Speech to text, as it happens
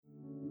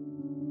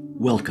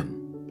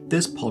Welcome.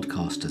 This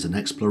podcast is an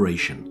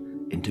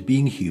exploration into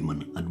being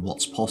human and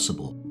what's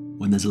possible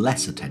when there's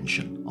less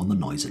attention on the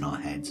noise in our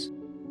heads.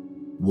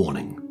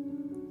 Warning.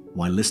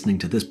 While listening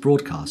to this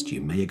broadcast,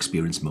 you may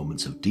experience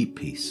moments of deep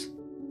peace,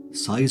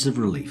 sighs of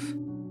relief,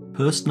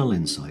 personal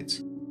insights,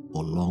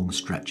 or long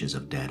stretches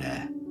of dead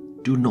air.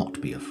 Do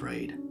not be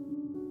afraid.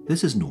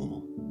 This is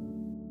normal.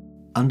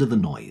 Under the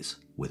Noise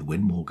with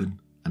Win Morgan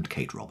and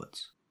Kate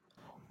Roberts.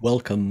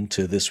 Welcome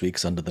to this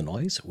week's Under the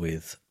Noise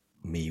with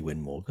me,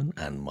 Win Morgan,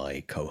 and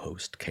my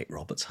co-host, Kate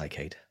Roberts. Hi,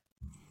 Kate.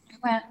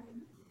 Well,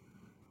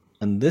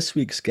 And this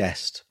week's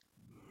guest,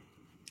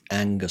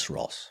 Angus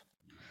Ross.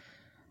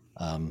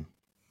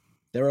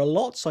 There are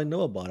lots I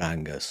know about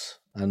Angus,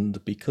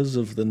 and because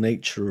of the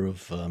nature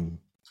of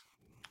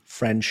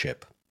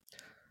friendship,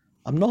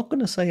 I'm not going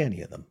to say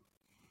any of them.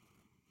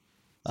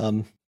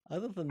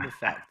 Other than the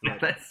fact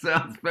that That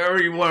sounds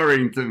very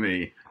worrying to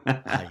me.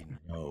 I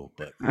know,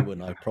 but you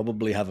and I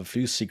probably have a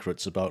few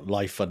secrets about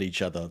life and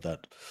each other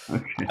that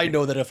I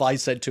know that if I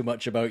said too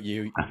much about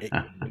you, it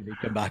would really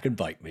come back and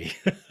bite me.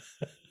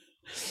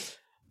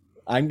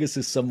 Angus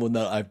is someone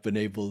that I've been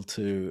able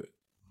to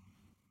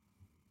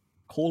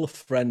call a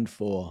friend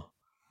for,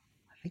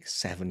 I think,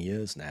 7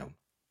 years now.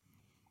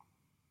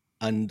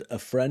 And a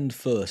friend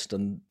first,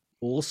 and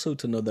also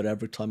to know that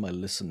every time I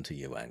listen to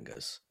you,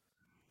 Angus,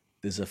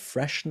 there's a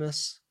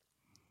freshness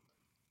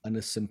and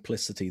a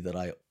simplicity that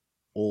I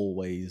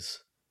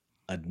always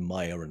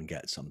admire and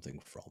get something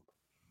from,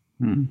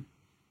 Hmm.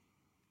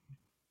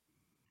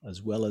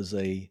 as well as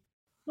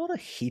not a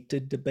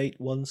heated debate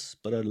once,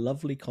 but a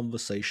lovely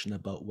conversation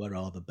about where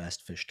are the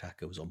best fish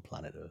tacos on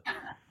planet Earth.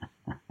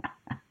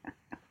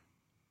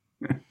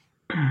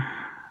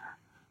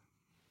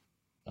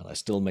 And I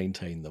still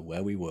maintain that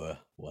where we were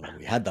when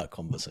we had that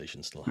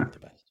conversation still had the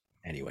best.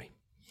 Anyway,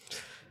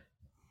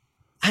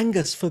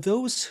 Angus, for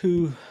those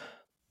who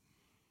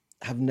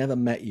have never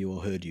met you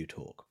or heard you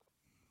talk,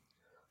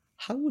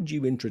 how would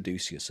you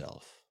introduce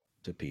yourself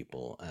to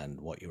people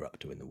and what you're up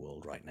to in the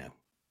world right now?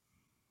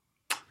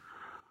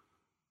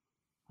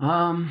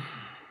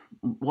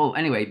 Well,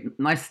 anyway,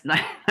 nice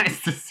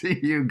to see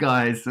you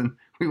guys, and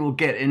we will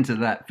get into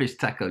that fish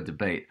taco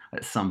debate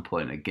at some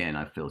point again,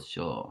 I feel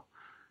sure,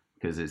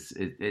 because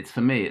it's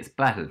for me, it's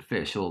battered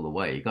fish all the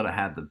way. You got to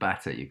have the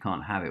batter. You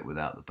can't have it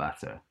without the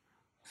batter.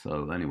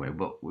 So anyway,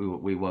 but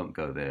we won't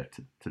go there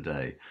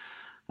today.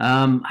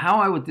 How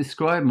I would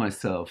describe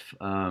myself,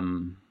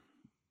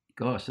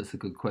 gosh, that's a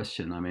good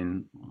question. I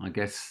mean, I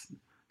guess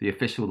the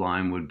official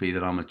line would be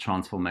that I'm a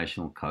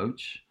transformational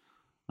coach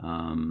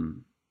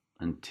and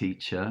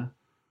teacher.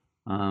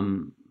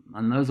 And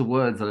those are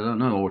words that I don't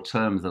know, or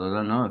terms that I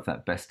don't know if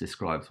that best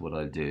describes what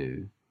I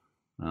do.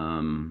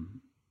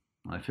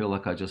 I feel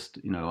like I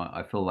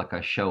feel like I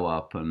show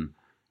up and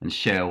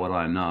share what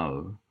I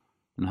know,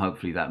 and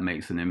hopefully that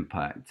makes an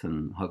impact,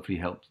 and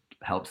hopefully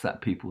helps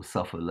that people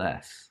suffer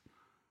less.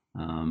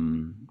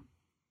 And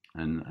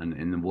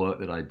in the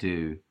work that I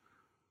do,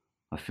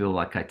 I feel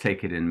like I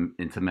take it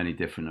into many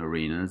different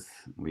arenas.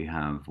 We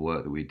have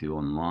work that we do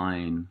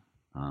online.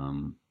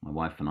 My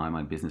wife and I,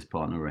 my business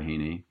partner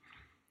Rahini,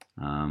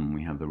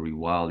 we have the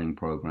rewilding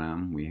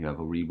program. We have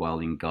a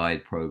rewilding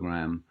guide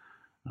program.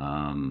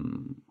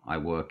 I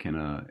work in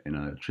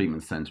a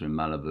treatment center in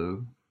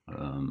Malibu,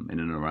 in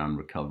and around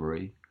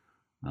recovery.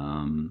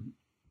 And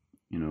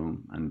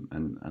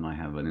I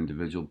have an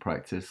individual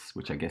practice,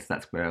 which I guess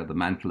that's where the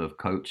mantle of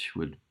coach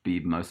would be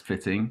most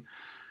fitting.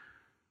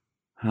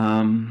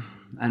 And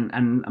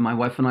my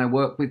wife and I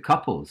work with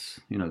couples.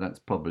 That's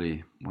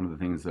probably one of the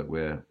things that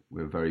we're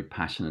very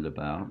passionate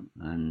about.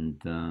 And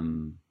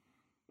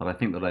but I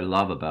think that I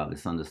love about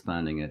this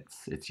understanding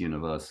it's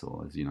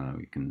universal. As you know,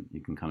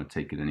 you can kind of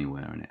take it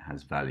anywhere, and it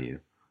has value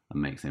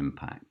and makes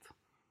impact.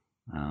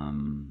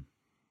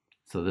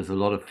 So there's a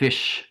lot of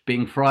fish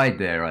being fried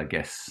there, I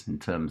guess, in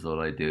terms of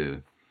what I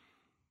do.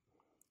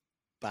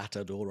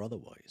 Battered or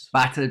otherwise?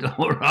 Battered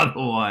or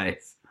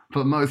otherwise,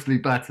 but mostly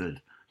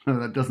battered. No,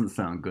 that doesn't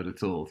sound good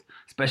at all,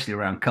 especially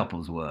around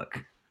couples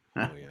work.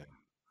 Oh, yeah.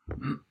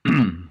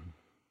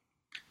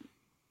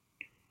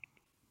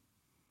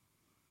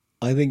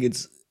 I think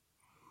it's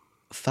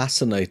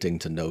fascinating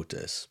to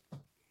notice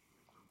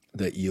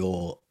that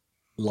your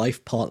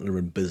life partner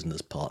and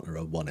business partner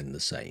are one and the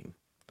same,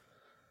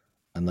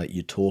 and that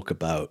you talk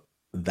about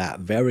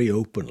that very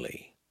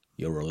openly,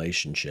 your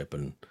relationship.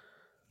 And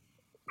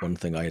one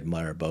thing I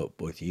admire about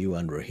both you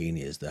and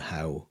Rahini is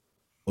how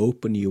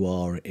open you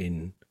are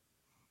in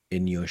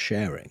your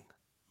sharing.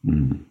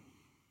 Mm.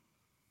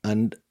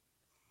 And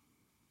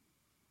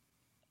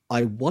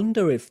I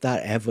wonder if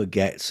that ever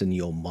gets in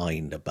your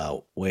mind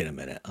about, wait a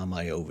minute, am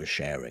I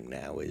oversharing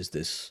now? Is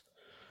this,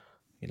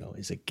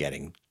 is it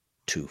getting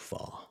too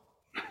far?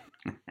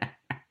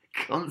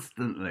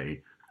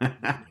 Constantly.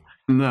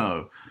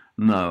 No,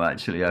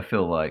 actually, I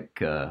feel like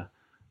that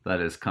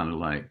has kind of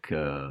like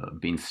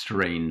been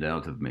strained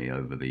out of me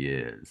over the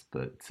years.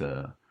 But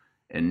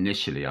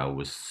initially, I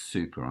was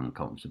super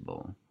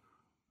uncomfortable.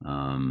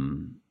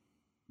 And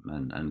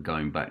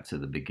going back to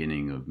the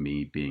beginning of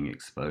me being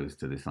exposed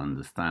to this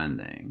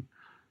understanding,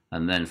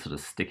 and then sort of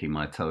sticking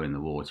my toe in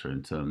the water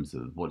in terms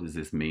of what does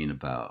this mean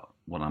about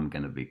what I'm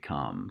going to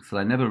become. So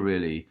I never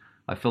really,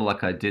 I feel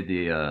like I did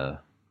the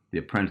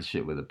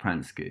apprenticeship with the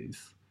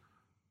Prensky's.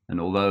 And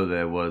although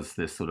there was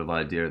this sort of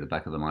idea at the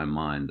back of my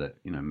mind that,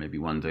 you know, maybe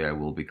one day I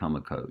will become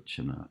a coach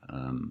and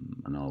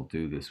I'll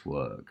do this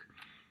work,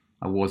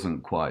 I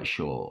wasn't quite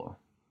sure.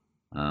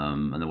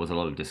 And there was a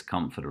lot of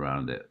discomfort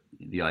around it,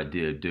 the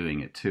idea of doing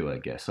it too, I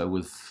guess.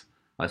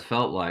 I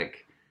felt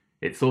like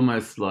it's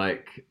almost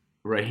like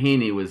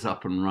Rahini was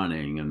up and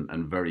running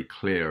and very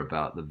clear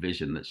about the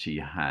vision that she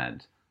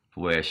had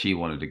for where she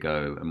wanted to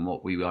go and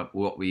what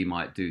we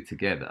might do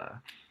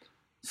together.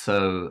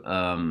 So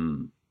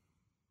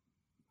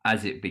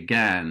as it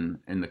began,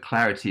 in the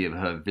clarity of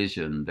her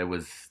vision, there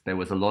was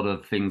a lot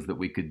of things that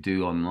we could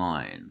do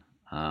online.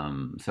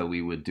 So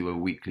we would do a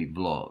weekly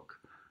vlog.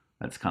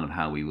 That's kind of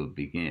how we would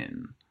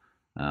begin.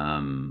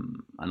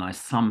 And I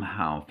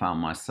somehow found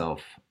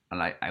myself,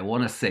 and I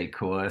want to say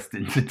coerced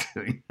into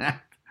doing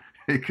that,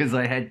 because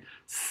I had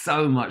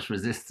so much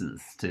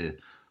resistance to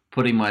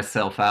putting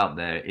myself out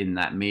there in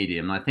that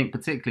medium. And I think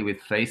particularly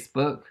with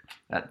Facebook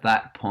at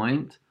that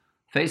point,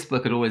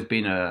 Facebook had always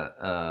been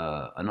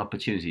an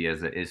opportunity,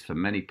 as it is for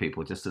many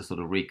people, just to sort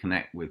of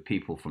reconnect with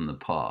people from the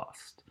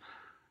past.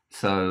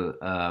 So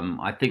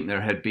I think there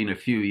had been a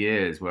few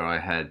years where I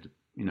had,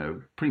 you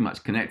know, pretty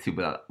much connected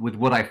with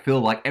what I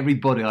feel like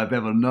everybody I've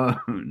ever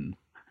known.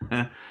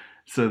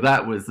 So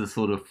that was the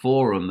sort of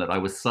forum that I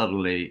was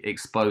suddenly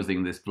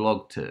exposing this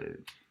vlog to.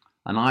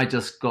 And I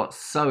just got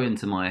so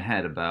into my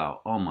head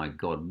about, oh my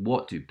God,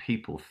 what do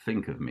people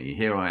think of me?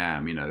 Here I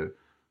am, you know,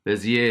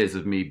 there's years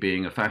of me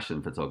being a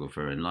fashion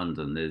photographer in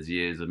London. There's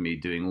years of me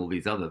doing all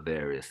these other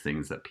various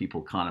things that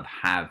people kind of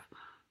have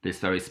this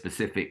very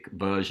specific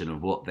version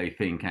of what they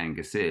think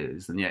Angus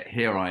is. And yet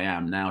here I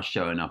am now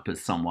showing up as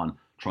someone,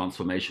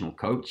 transformational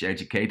coach,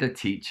 educator,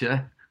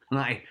 teacher. And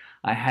I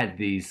had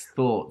these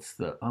thoughts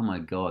that, oh my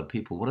God,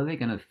 people, what are they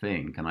going to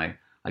think? And I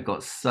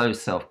got so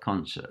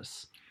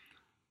self-conscious.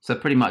 So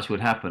pretty much what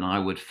happened, I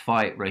would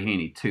fight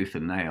Rahini tooth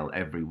and nail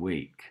every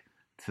week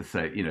to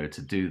say, you know,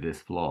 to do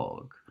this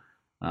vlog.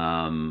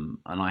 And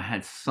I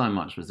had so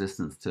much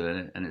resistance to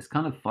it. And it's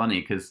kind of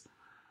funny because,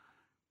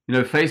 you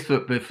know,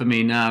 Facebook for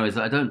me now is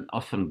I don't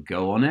often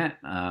go on it.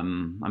 I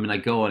mean, I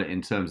go on it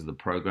in terms of the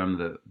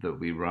program that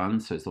we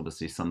run. So it's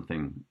obviously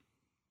something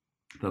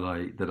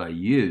that I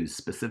use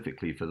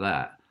specifically for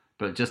that.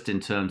 But just in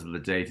terms of the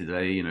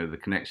day-to-day, you know, the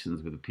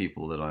connections with the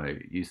people that I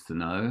used to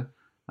know,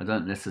 I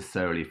don't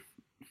necessarily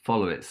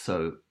follow it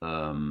so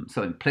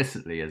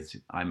implicitly as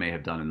I may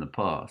have done in the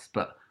past.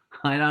 But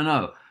I don't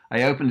know.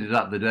 I opened it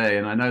up today,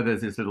 and I know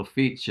there's this little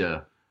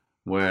feature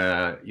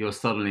where you'll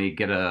suddenly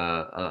get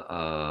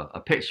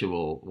a picture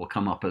will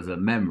come up as a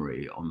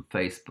memory on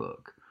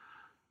Facebook.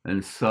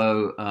 And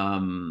so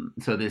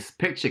so this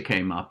picture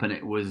came up, and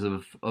it was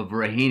of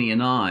Rahini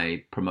and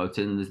I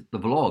promoting the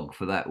vlog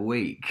for that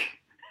week.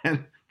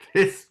 And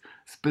this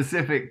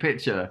specific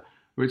picture,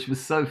 which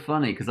was so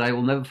funny because I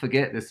will never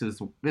forget, this was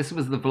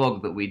the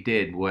vlog that we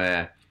did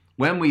where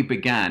when we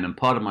began, and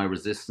part of my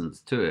resistance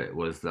to it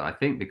was that I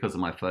think because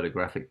of my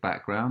photographic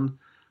background,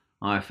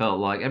 I felt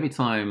like every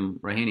time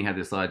Rahini had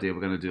this idea, we're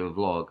going to do a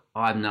vlog,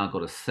 I've now got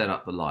to set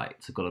up the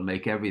lights. I've got to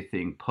make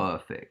everything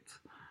perfect.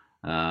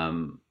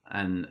 And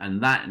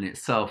that in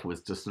itself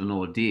was just an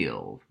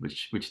ordeal,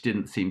 which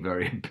didn't seem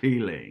very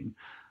appealing.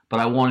 But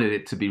I wanted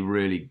it to be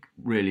really,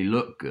 really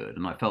look good.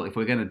 And I felt if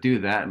we're going to do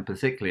that, and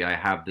particularly I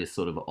have this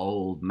sort of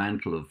old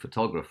mantle of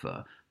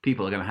photographer,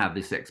 people are going to have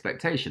this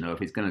expectation, oh, if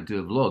he's going to do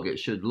a vlog, it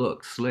should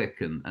look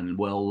slick and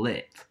well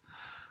lit.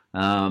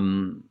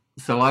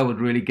 So I would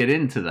really get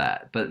into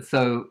that. But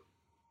so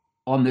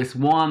on this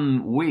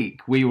one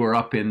week, we were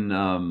up in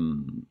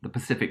the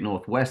Pacific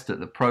Northwest at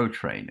the pro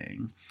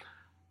training.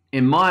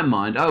 In my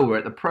mind, oh, we're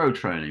at the pro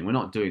training. We're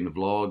not doing the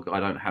vlog.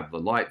 I don't have the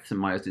lights at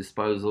my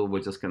disposal.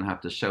 We're just going to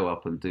have to show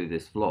up and do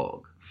this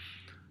vlog.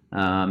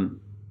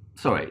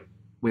 Sorry,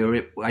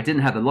 I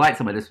didn't have the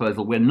lights at my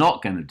disposal. We're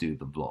not going to do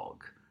the vlog.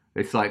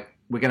 It's like,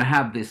 we're going to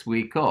have this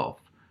week off.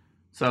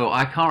 So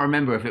I can't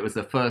remember if it was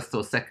the first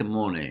or second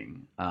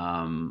morning,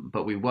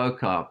 but we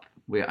woke up.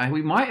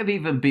 We might have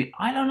even been,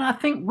 I don't know, I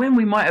think when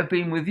we might have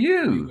been with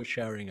you. We were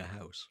sharing a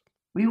house.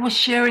 We were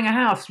sharing a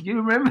house. Do you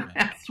remember?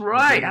 Yeah. That's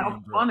right.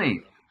 How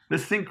funny. The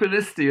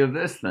synchronicity of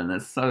this then,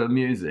 that's so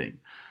amusing.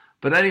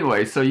 But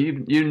anyway, so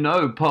you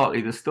know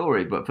partly the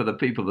story, but for the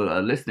people that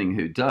are listening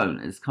who don't,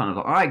 it's kind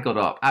of, I got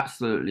up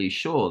absolutely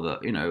sure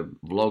that, you know,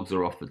 vlogs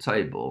are off the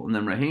table. And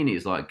then Rahini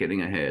is like getting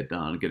her hair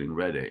done, getting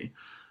ready.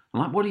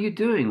 I'm like, what are you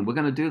doing? We're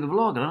going to do the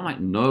vlog. And I'm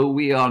like, no,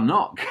 we are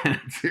not going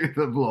to do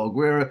the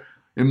vlog.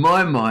 In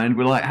my mind,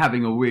 we're like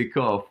having a week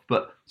off.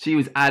 But she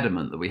was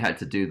adamant that we had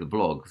to do the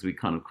vlog because we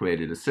kind of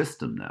created a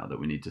system now that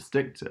we need to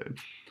stick to.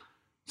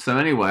 So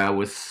anyway, I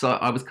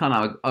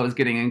was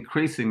getting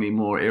increasingly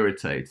more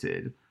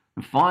irritated.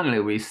 And finally,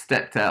 we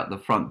stepped out the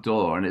front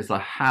door, and it's a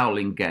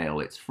howling gale.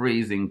 It's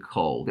freezing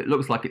cold. It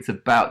looks like it's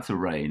about to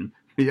rain.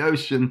 The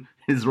ocean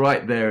is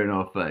right there in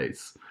our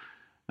face.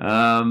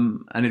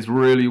 And it's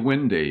really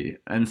windy.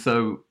 And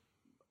so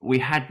we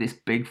had this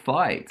big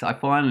fight. I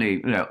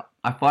finally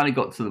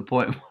got to the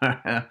point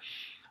where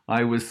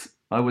I was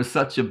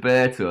such a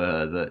bear to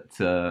her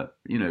that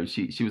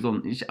she was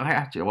on. I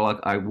actually, well,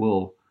 I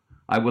will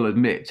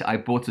admit, I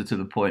brought her to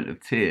the point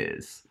of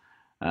tears,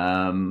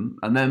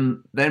 and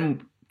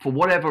then for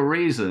whatever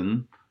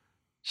reason,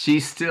 she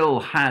still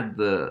had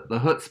the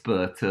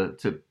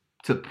chutzpah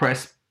to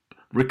press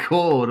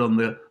record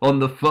on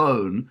the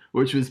phone,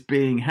 which was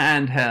being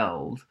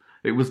handheld.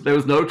 There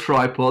was no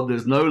tripod,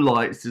 there's no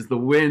lights, there's the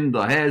wind,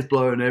 the hair's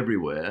blowing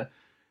everywhere.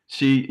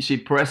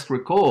 She pressed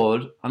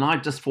record, and I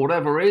just, for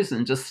whatever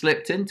reason, just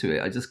slipped into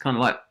it. I just kind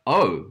of like,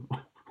 oh,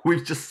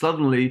 we've just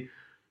suddenly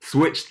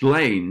switched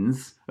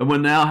lanes, and we're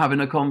now having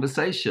a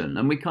conversation.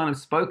 And we kind of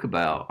spoke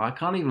about, I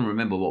can't even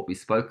remember what we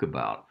spoke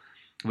about,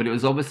 but it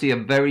was obviously a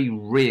very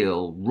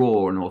real,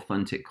 raw, and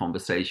authentic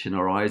conversation.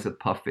 Our eyes are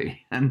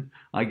puffy, and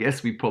I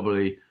guess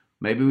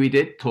maybe we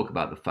did talk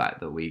about the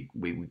fact that we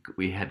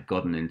had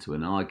gotten into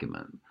an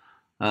argument.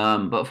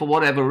 But for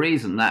whatever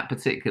reason, that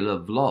particular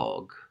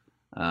vlog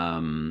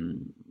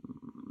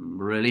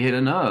really hit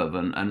a nerve,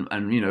 and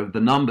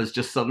the numbers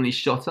just suddenly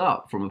shot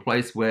up from a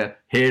place where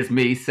here's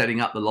me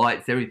setting up the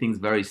lights, everything's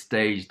very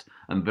staged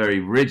and very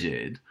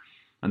rigid,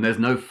 and there's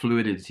no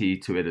fluidity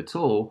to it at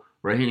all.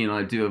 Rahini and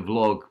I do a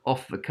vlog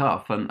off the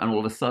cuff, and all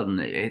of a sudden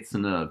it hits a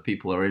nerve.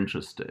 People are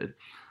interested.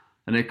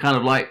 And it kind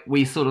of like,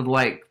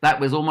 that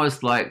was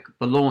almost like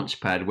the launch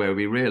pad where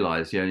we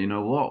realized, you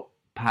know what,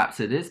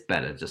 perhaps it is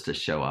better just to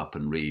show up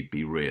and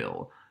be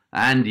real.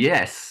 And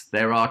yes,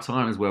 there are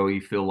times where we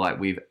feel like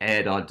we've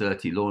aired our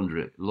dirty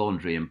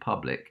laundry in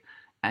public.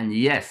 And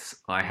yes,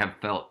 I have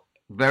felt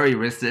very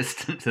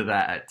resistant to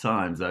that at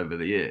times over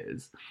the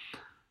years.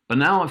 But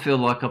now I feel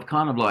like I've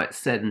kind of like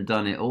said and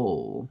done it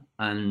all.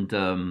 And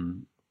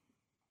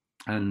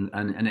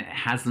it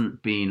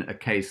hasn't been a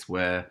case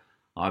where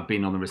I've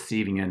been on the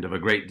receiving end of a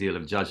great deal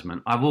of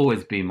judgment. I've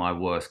always been my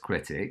worst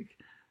critic.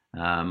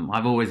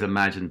 I've always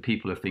imagined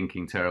people are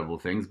thinking terrible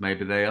things.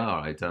 Maybe they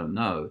are, I don't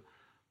know.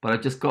 But I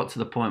just got to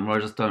the point where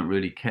I just don't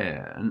really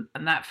care.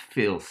 And that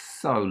feels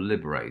so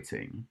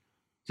liberating,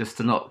 just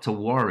to not to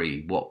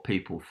worry what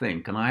people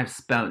think. And I have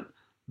spent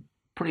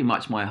pretty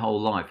much my whole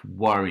life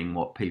worrying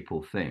what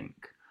people think.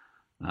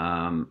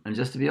 And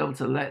just to be able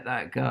to let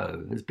that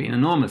go has been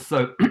enormous.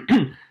 So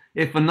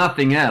if for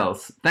nothing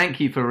else,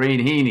 thank you for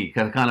Rahini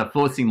kind of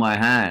forcing my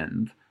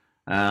hand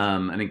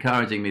and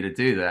encouraging me to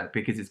do that,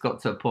 because it's got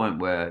to a point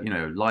where,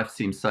 life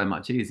seems so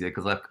much easier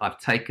because I've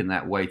taken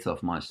that weight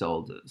off my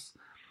shoulders,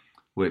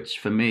 which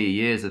for me,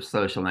 years of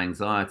social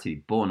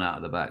anxiety born out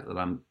of the fact that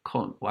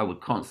I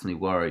would constantly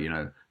worry,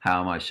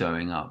 how am I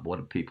showing up? What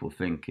are people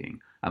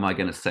thinking? Am I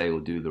going to say or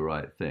do the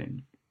right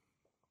thing?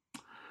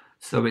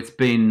 So it's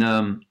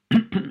been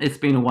it's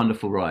been a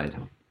wonderful ride.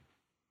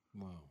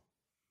 Wow.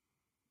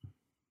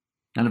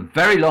 And a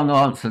very long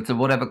answer to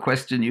whatever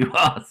question you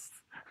asked.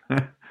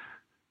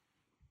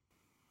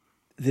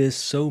 There's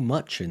so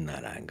much in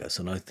that, Angus,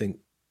 and I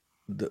think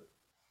the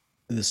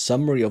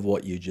summary of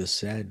what you just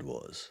said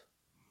was,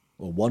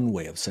 or one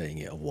way of saying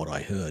it, of what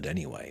I heard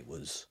anyway,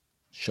 was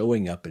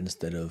showing up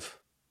instead of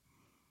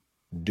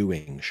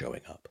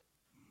showing up.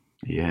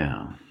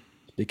 Yeah.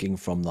 Speaking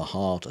from the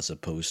heart as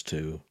opposed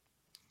to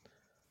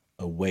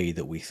a way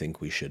that we think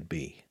we should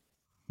be.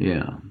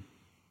 Yeah.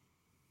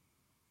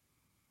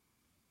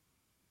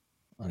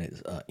 And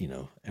it's,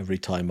 every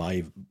time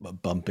I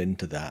bump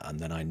into that and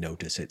then I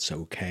notice it's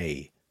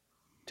okay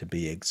to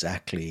be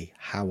exactly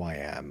how I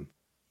am,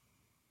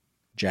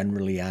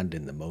 generally and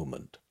in the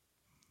moment,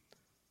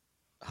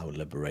 how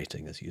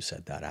liberating, as you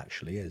said, that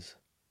actually is.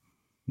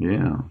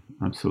 Yeah,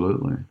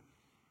 absolutely.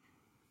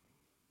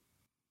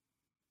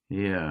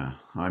 Yeah,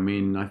 I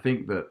mean, I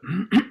think that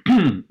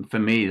for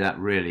me, that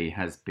really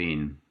has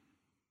been,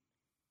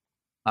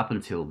 up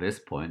until this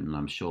point, and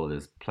I'm sure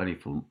there's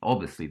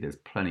obviously there's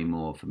plenty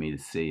more for me to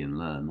see and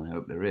learn. I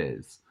hope there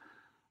is.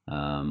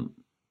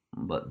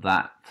 But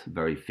that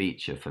very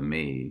feature for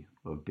me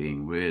of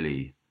being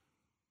really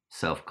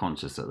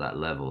self-conscious at that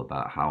level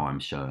about how I'm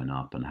showing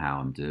up and how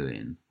I'm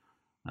doing,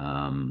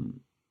 that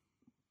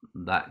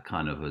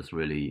kind of has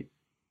really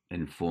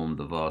informed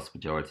the vast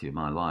majority of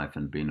my life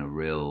and been a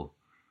real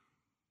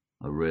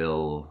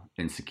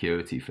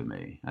insecurity for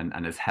me,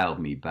 and has held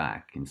me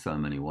back in so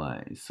many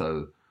ways.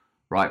 So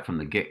right from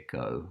the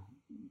get-go,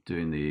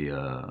 doing the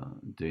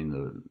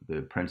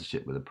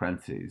apprenticeship with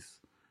Apprentice,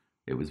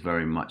 it was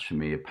very much for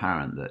me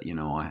apparent that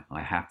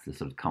I have to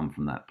sort of come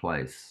from that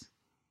place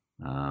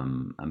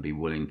and be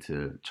willing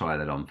to try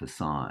that on for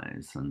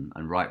size. And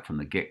right from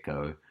the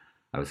get-go,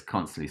 I was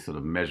constantly sort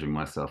of measuring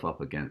myself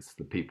up against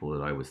the people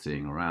that I was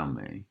seeing around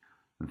me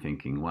and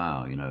thinking,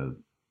 wow,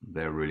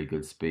 they're really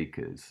good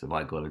speakers. Have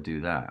I got to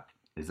do that?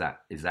 Is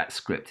that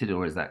scripted,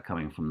 or is that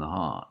coming from the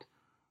heart?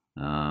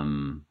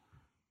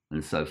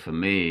 And so for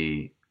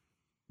me,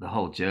 the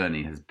whole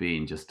journey has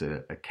been just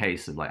a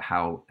case of like,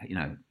 how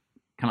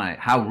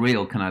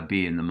real can I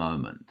be in the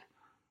moment?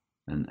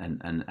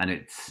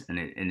 And it's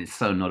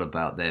so not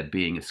about there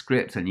being a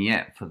script. And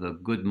yet for the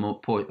good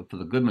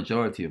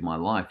majority of my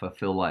life, I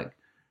feel like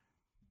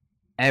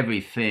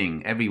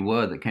every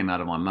word that came out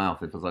of my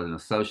mouth, if I was in a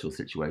social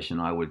situation,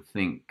 I would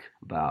think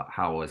about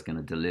how I was going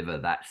to deliver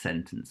that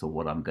sentence or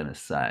what I'm going to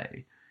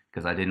say,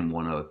 because I didn't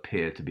want to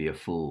appear to be a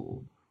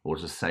fool or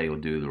to say or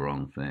do the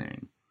wrong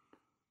thing.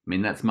 I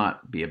mean, that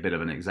might be a bit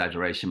of an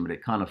exaggeration, but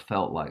it kind of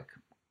felt like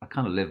I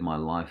kind of lived my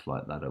life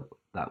like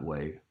that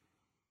way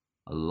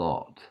a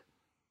lot.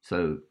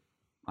 So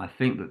I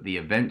think that the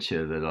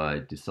adventure that I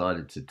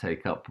decided to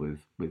take up with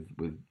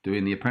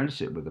doing the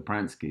apprenticeship with the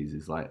Pranskys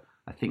is like,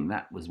 I think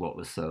that was what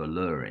was so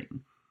alluring.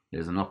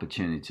 There's an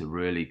opportunity to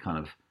really kind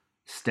of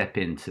step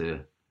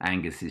into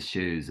Angus's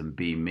shoes and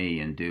be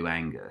me and do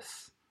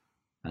Angus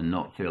and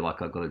not feel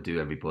like I've got to do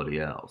everybody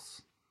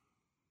else.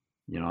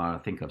 You know, I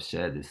think I've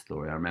shared this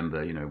story. I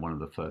remember, you know, one of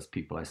the first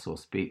people I saw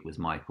speak was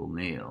Michael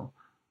Neal.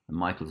 And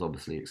Michael's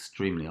obviously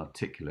extremely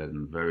articulate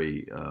and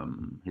very,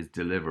 his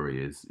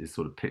delivery is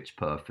sort of pitch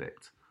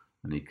perfect.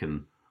 And he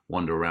can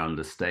wander around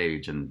the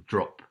stage and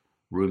drop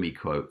Rumi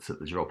quotes at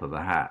the drop of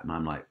a hat. And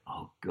I'm like,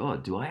 oh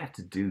God, do I have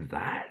to do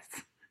that?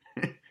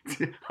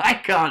 I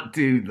can't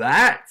do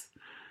that.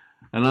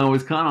 And I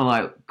was kind of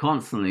like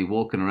constantly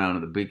walking around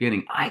at the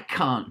beginning. I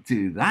can't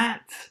do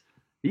that.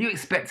 Are you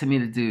expecting me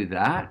to do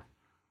that?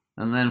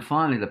 And then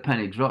finally the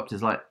penny dropped.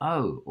 It's like,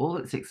 oh, all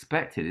that's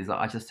expected is that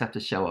I just have to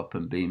show up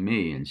and be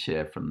me and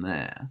share from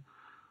there.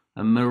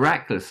 And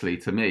miraculously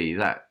to me,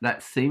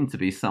 that seemed to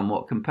be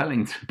somewhat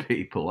compelling to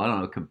people. I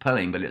don't know,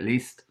 compelling, but at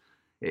least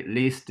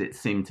it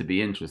seemed to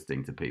be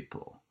interesting to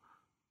people.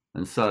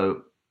 And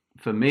so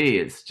for me,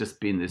 it's just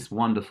been this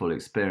wonderful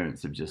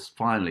experience of just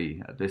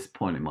finally at this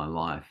point in my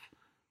life,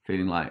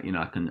 feeling like, you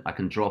know, I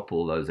can drop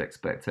all those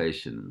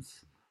expectations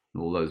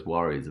and all those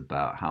worries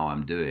about how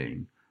I'm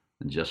doing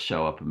and just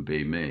show up and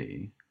be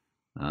me.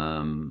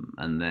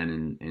 And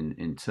then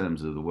in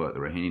terms of the work that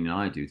Rohini and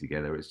I do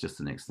together, it's just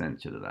an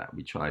extension of that.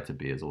 We try to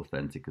be as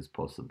authentic as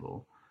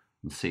possible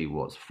and see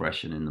what's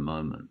fresh and in the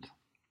moment,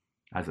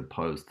 as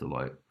opposed to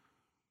like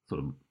sort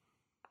of,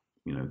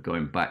 you know,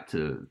 going back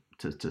to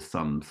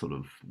some sort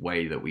of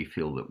way that we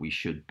feel that we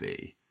should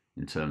be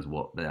in terms of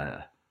what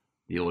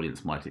the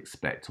audience might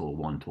expect or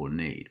want or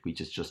need. We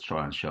just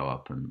try and show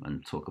up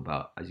and talk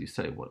about, as you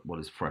say, what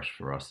is fresh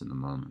for us in the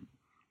moment.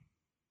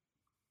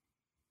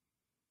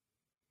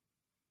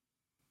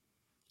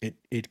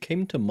 It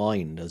came to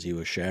mind as you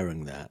were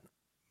sharing that,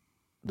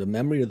 the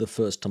memory of the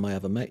first time I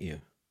ever met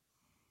you.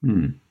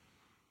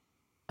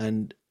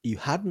 And you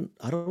hadn't,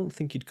 I don't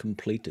think you'd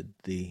completed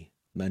the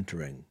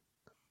mentoring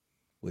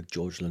with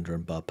George Linder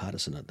and Bob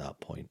Patterson at that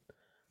point.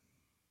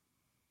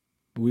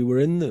 We were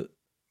in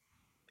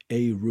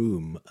a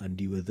room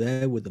and you were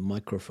there with the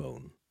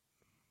microphone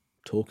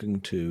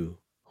talking to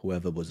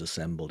whoever was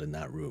assembled in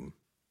that room.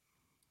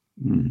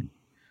 And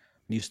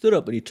you stood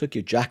up and you took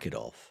your jacket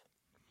off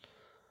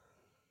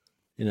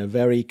in a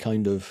very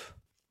kind of,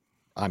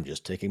 I'm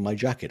just taking my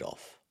jacket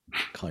off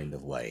kind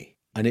of way.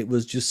 And it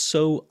was just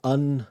so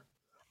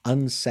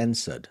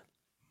uncensored.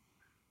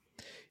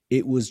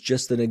 It was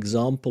just an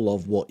example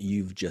of what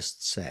you've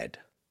just said,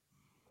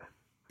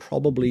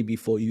 probably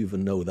before you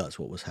even know that's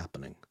what was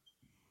happening.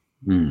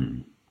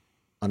 And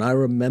I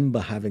remember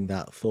having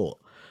that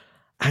thought,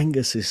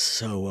 Angus is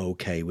so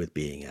okay with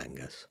being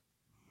Angus.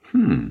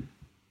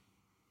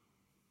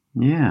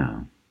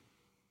 Yeah.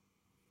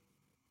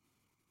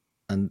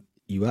 And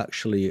you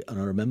actually, and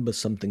I remember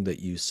something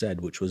that you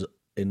said, which was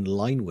in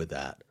line with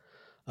that,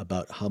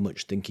 about how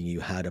much thinking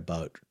you had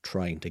about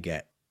trying to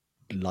get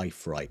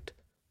life right,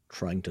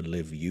 trying to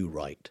live you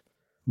right,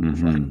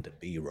 trying to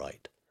be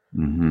right.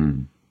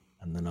 And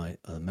then I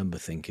remember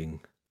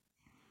thinking,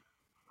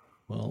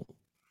 well,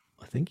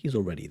 I think he's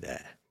already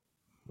there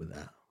with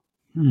that.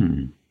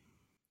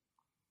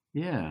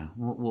 Yeah.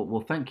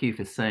 Well, thank you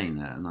for saying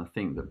that. And I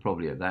think that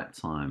probably at that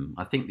time,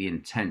 I think the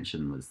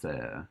intention was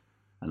there.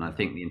 And I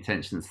think the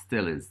intention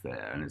still is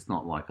there. And it's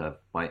not like I've,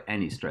 by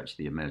any stretch of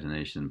the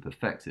imagination,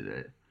 perfected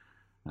it.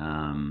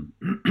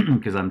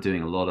 Because I'm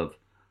undoing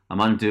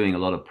a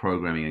lot of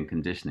programming and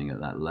conditioning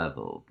at that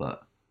level.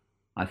 But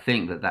I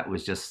think that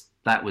was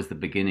the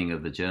beginning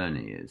of the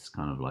journey. It's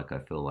kind of like I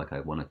feel like I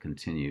want to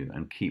continue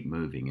and keep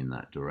moving in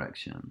that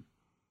direction.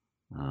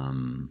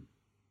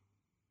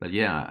 But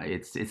yeah,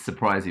 it's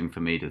surprising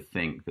for me to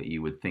think that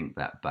you would think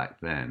that back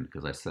then,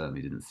 because I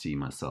certainly didn't see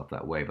myself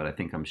that way. But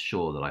I'm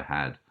sure that I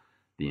had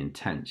the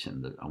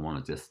intention that I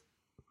want to just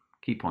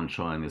keep on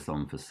trying this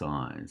on for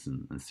size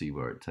and see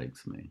where it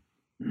takes me.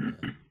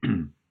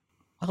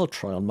 I'll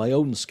try on my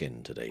own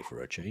skin today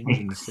for a change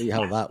and see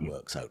how that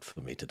works out for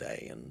me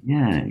today. And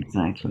yeah,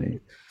 exactly.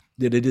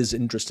 It is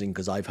interesting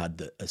because I've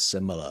had a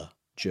similar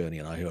journey,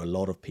 and I hear a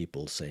lot of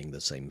people saying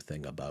the same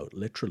thing about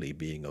literally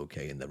being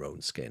okay in their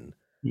own skin.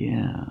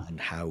 Yeah. And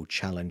how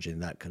challenging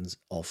that can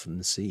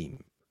often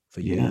seem for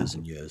years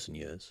and years and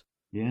years.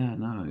 Yeah,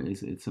 no,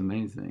 it's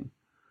amazing.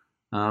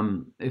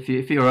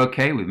 If you're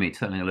okay with me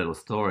telling a little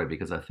story,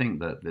 because I think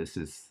that this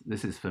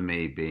is for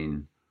me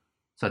been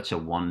such a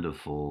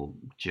wonderful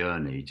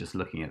journey, just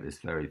looking at this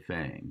very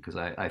thing, because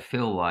I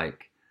feel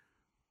like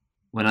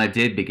when I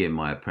did begin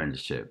my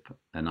apprenticeship,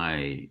 and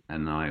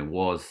I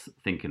was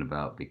thinking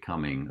about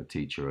becoming a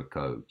teacher, a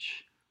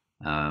coach,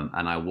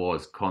 and I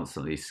was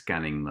constantly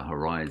scanning the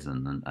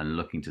horizon and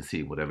looking to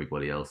see what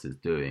everybody else is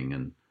doing,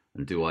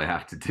 and do I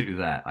have to do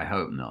that? I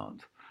hope not.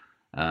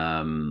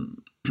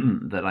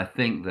 That I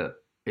think that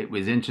it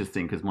was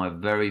interesting because my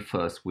very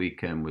first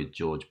weekend with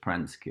George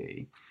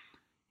Pransky,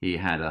 he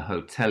had a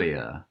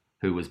hotelier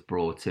who was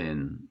brought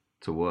in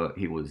to work.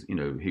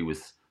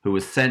 Who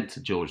was sent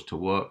to George to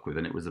work with,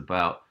 and it was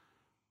about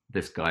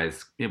this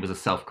guy's. It was a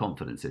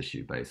self-confidence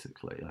issue,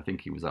 basically. I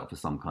think he was up for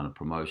some kind of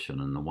promotion,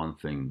 and the one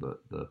thing that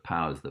the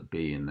powers that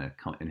be in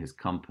his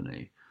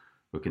company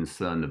were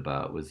concerned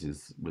about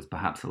was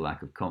perhaps a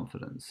lack of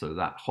confidence. So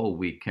that whole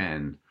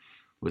weekend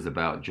was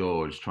about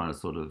George trying to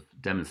sort of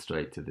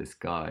demonstrate to this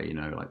guy,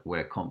 like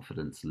where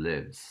confidence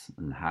lives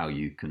and how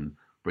you can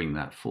bring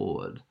that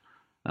forward.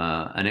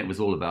 And it was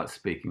all about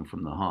speaking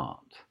from the heart,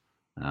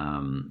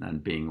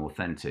 and being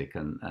authentic.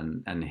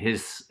 And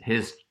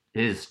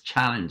his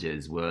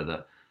challenges were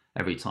that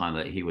every time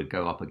that he would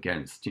go up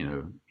against,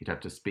 he'd have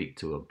to speak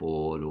to a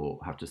board or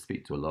have to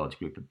speak to a large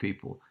group of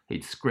people,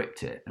 he'd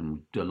script it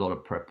and do a lot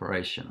of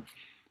preparation.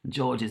 And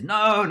George is,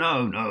 no,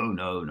 no, no,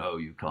 no, no,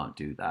 you can't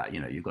do that.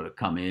 You've got to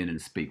come in and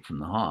speak from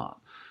the heart.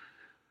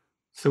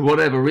 So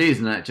whatever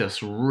reason, that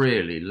just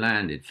really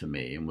landed for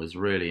me and was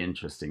really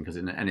interesting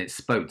and it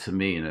spoke to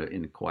me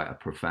in quite a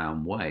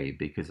profound way,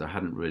 because I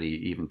hadn't really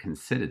even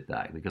considered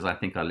that, because I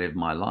think I lived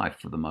my life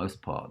for the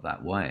most part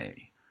that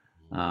way.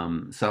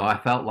 So I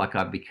felt like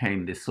I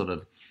became this sort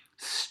of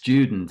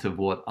student of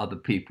what other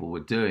people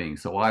were doing.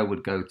 So I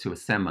would go to a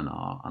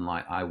seminar and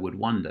I would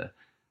wonder,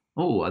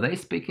 oh, are they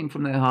speaking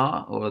from their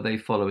heart, or are they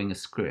following a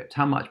script?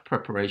 How much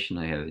preparation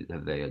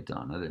have they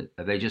done?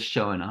 Are they just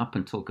showing up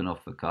and talking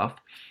off the cuff?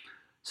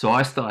 So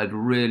I started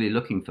really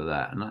looking for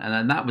that.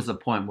 And that was the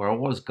point where I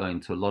was going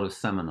to a lot of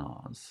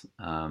seminars.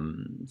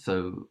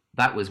 So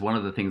that was one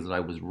of the things that I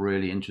was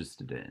really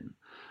interested in.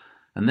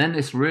 And then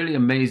this really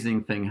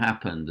amazing thing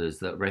happened, is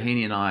that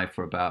Rahini and I,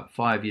 for about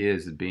 5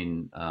 years, had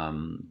been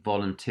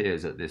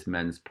volunteers at this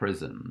men's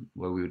prison,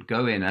 where we would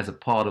go in as a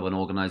part of an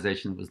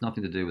organization that was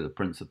nothing to do with the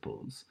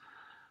principles.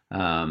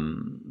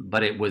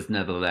 But it was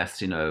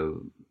nevertheless,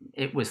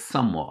 it was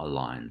somewhat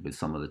aligned with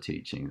some of the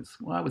teachings.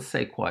 Well, I would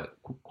say quite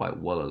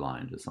well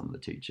aligned with some of the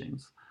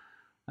teachings.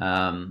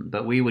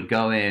 But we would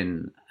go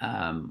in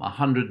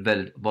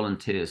 100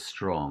 volunteers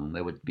strong.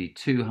 There would be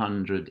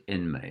 200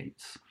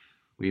 inmates.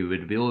 We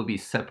would all be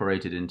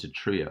separated into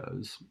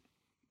trios.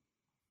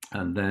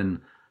 And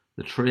then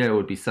the trio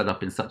would be set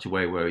up in such a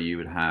way where you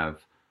would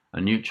have a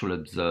neutral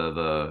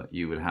observer,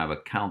 you would have a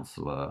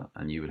counselor,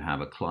 and you would have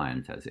a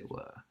client, as it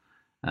were.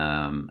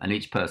 And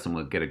each person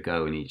would get a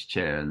go in each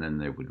chair, and then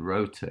they would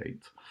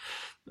rotate.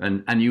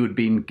 And you'd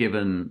be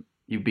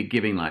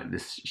giving like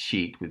this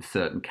sheet with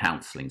certain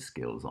counseling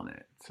skills on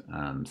it.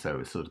 So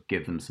it sort of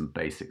give them some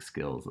basic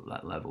skills at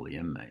that level, the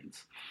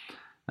inmates.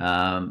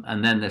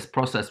 And then this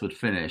process would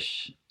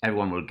finish,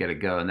 everyone would get a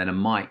go, and then a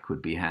mic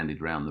would be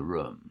handed around the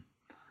room.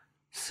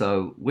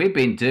 So we've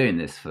been doing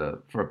this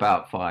for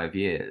about 5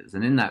 years.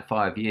 And in that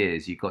 5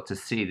 years, you got to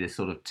see this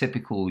sort of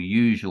typical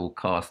usual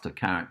cast of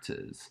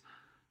characters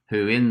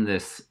who in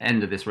this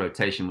end of this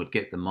rotation would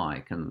get the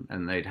mic,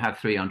 and they'd have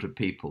 300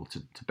 people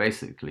to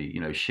basically,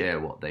 share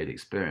what they'd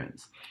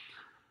experienced.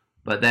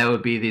 But there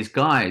would be these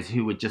guys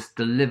who would just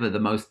deliver the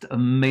most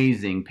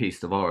amazing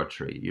piece of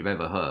oratory you've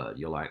ever heard.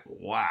 You're like,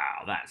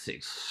 wow, that's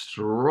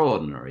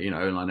extraordinary,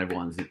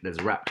 and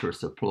there's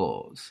rapturous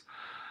applause.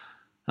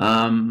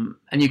 And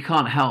you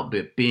can't help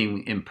but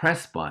being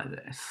impressed by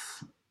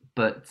this.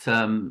 But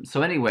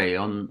so anyway,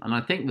 and I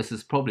think this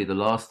is probably the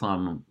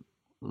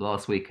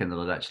last weekend that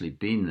I'd actually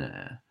been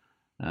there.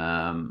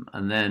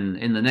 And then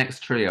in the next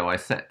trio, I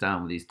sat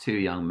down with these two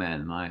young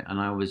men, and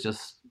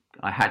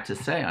I had to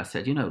say, I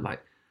said,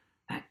 like,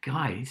 that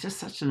guy, he's just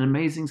such an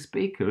amazing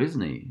speaker,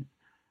 isn't he?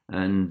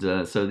 And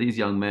so these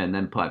young men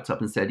then piped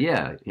up and said,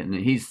 yeah, and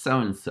he's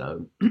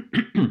so-and-so.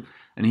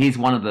 And he's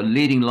one of the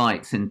leading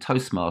lights in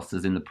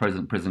Toastmasters in the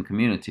present prison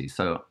community.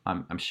 So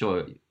I'm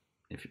sure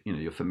if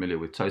you're familiar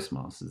with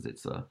Toastmasters,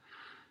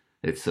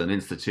 it's an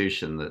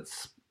institution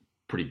that's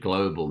pretty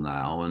global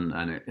now,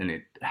 and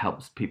it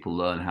helps people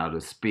learn how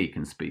to speak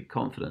and speak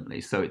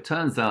confidently. So it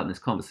turns out in this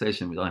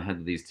conversation I had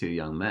with these two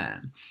young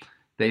men,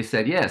 they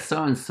said, yeah,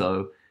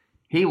 so-and-so,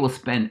 he will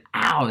spend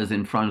hours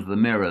in front of the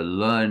mirror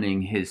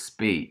learning his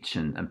speech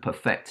and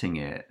perfecting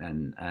it.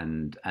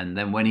 And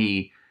then when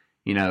he,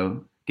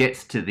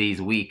 gets to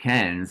these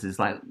weekends, it's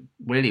like,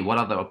 really, what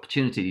other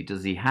opportunity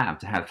does he have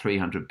to have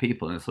 300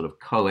 people in a sort of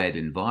co-ed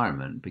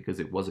environment? Because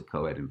it was a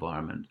co-ed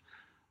environment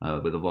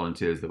with the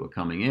volunteers that were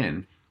coming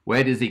in.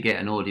 Where does he get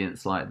an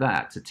audience like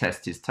that to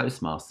test his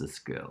Toastmaster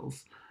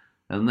skills?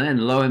 And then,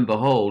 lo and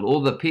behold,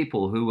 all the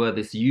people who were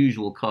this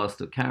usual cast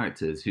of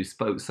characters who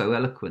spoke so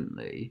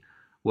eloquently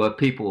were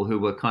people who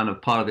were kind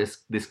of part of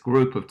this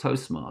group of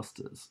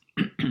Toastmasters,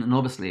 and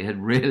obviously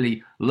had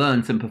really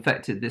learned and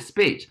perfected this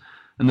speech.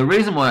 And the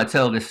reason why I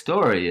tell this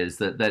story is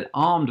that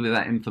armed with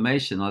that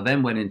information, I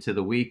then went into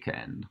the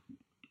weekend,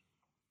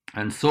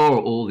 and saw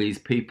all these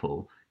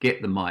people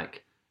get the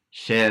mic,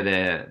 share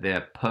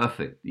their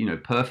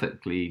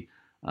perfectly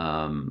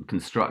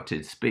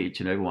constructed speech,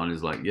 and everyone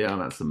is like, yeah,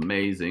 that's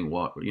amazing,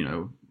 what,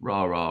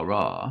 rah rah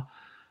rah.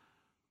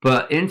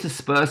 But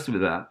interspersed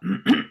with that,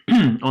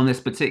 on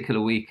this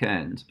particular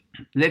weekend,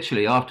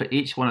 literally after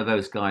each one of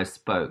those guys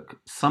spoke,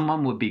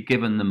 someone would be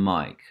given the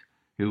mic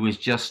who was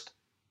just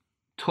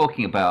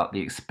talking about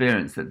the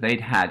experience that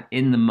they'd had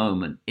in the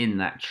moment in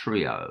that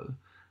trio,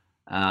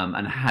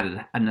 and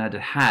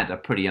had a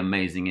pretty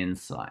amazing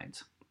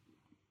insight.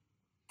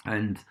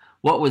 And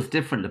what was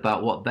different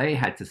about what they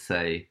had to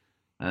say,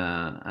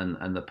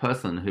 and the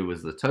person who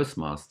was the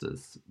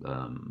Toastmasters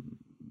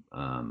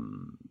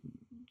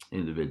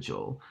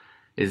individual,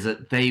 is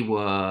that they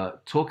were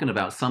talking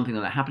about something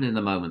that happened in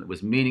the moment that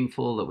was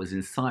meaningful, that was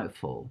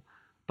insightful,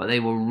 but they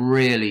were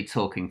really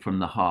talking from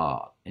the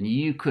heart. And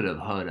you could have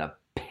heard a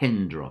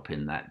pin drop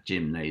in that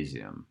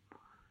gymnasium.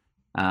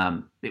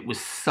 It was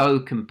so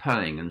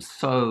compelling and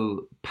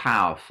so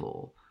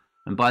powerful.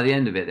 And by the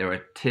end of it, there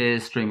were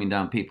tears streaming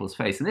down people's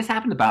face. And this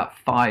happened about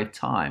 5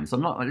 times.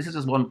 This is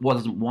just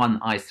wasn't one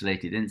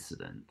isolated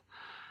incident.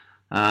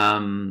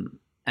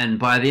 And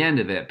by the end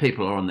of it,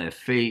 people are on their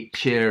feet,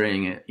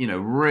 cheering,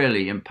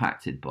 really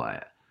impacted by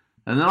it.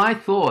 And then I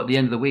thought at the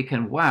end of the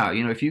weekend, wow,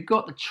 if you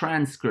got the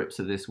transcripts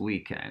of this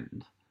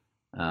weekend,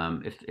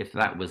 if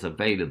that was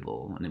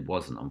available, and it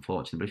wasn't,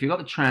 unfortunately, but if you got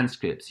the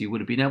transcripts, you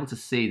would have been able to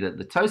see that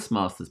the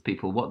Toastmasters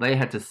people, what they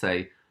had to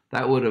say,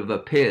 that would have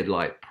appeared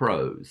like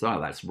prose. Oh,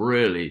 that's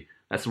really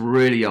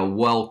a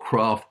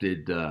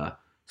well-crafted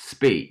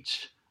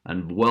speech,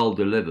 and well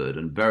delivered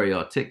and very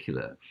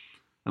articulate.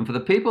 And for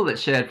the people that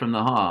shared from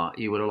the heart,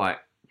 you would have like,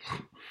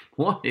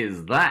 what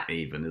is that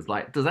even? It's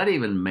like, does that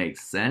even make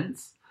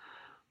sense?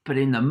 But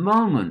in the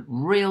moment,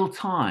 real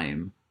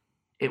time,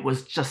 it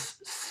was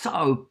just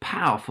so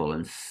powerful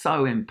and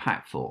so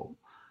impactful.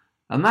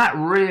 And that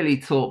really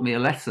taught me a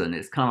lesson.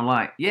 It's kind of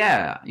like,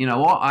 yeah, you know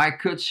what? I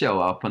could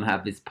show up and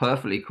have this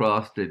perfectly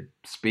crafted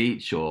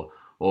speech or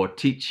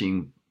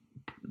teaching,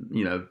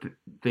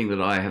 thing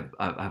that I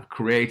have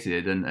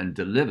created and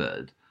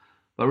delivered.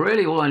 But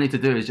really, all I need to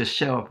do is just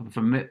show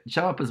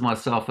up as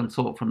myself and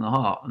talk from the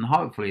heart, and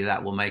hopefully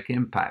that will make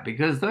impact.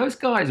 Because those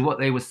guys, what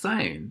they were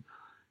saying,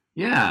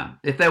 yeah,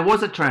 if there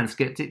was a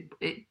transcript,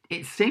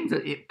 it seemed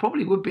that it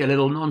probably would be a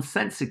little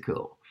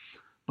nonsensical,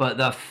 but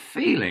the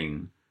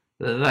feeling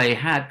that they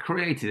had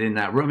created in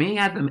that room, he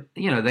had them,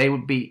 they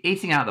would be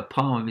eating out the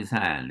palm of his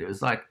hand. It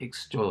was like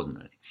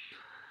extraordinary.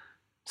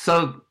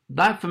 So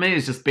that for me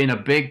has just been a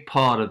big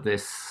part of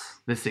this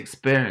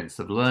experience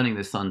of learning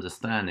this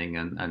understanding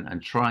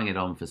and trying it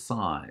on for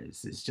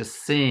size. It's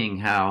just seeing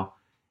how,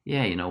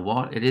 yeah, you know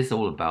what, it is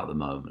all about the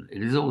moment.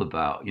 It is all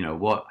about,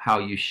 how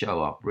you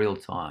show up real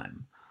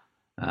time,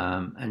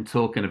 and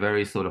talk in a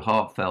very sort of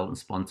heartfelt and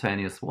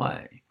spontaneous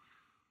way.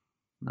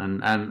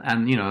 And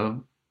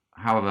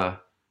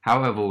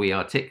however we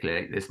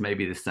articulate this,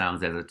 maybe this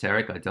sounds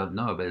esoteric, I don't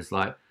know, but it's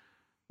like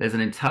there's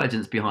an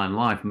intelligence behind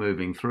life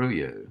moving through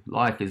you.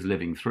 Life is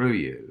living through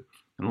you.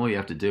 And all you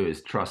have to do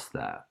is trust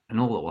that. And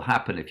all that will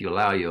happen if you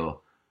allow your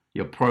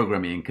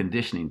programming and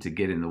conditioning to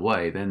get in the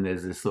way, then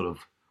there's this sort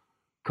of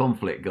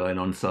conflict going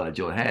on inside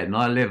your head. And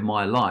I live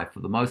my life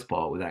for the most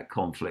part with that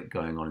conflict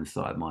going on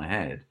inside my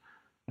head.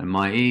 And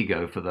my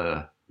ego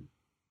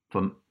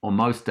on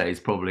most days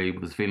probably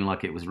was feeling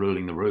like it was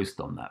ruling the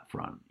roost on that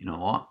front. You know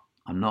what?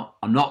 I'm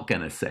not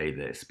going to say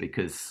this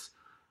because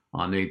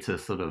I need to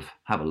sort of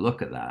have a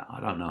look at that. I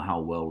don't know how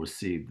well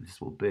received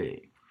this will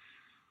be.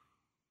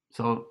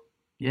 So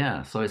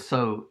yeah,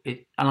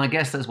 and I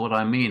guess that's what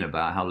I mean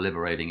about how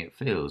liberating it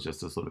feels,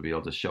 just to sort of be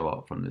able to show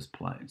up from this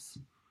place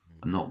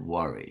and not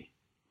worry.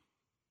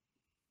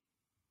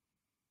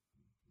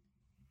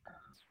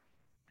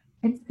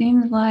 It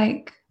seems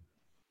like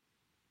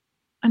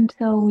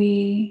until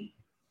we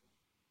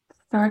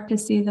start to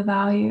see the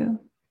value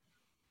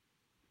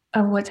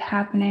of what's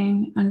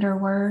happening under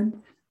words,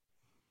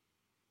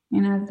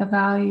 the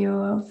value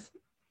of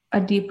a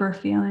deeper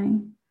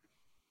feeling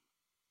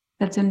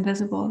that's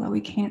invisible, that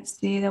we can't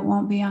see, that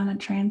won't be on a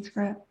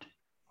transcript.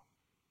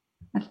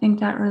 I think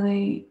that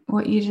really,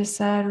 what you just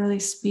said really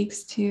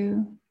speaks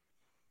to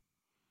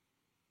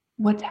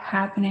what's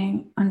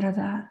happening under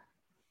that.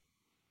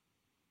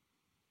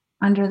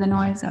 Under the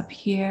noise up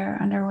here,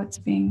 under what's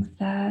being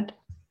said.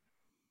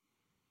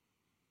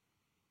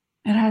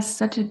 It has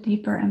such a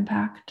deeper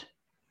impact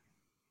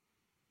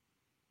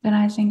than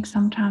I think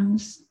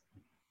sometimes,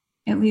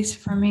 at least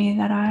for me,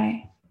 that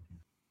I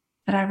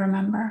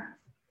remember.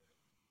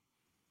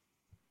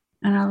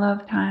 And I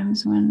love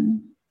times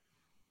when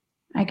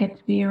I get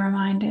to be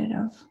reminded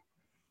of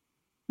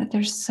that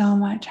there's so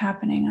much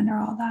happening under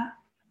all that.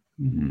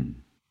 Mm-hmm.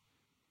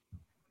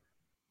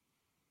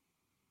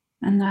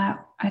 And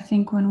that I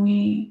think when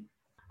we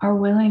are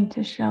willing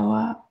to show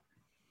up,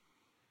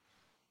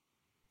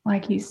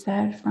 like you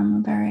said, from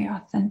a very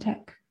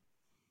authentic,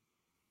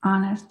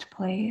 honest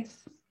place.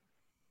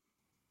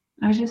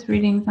 I was just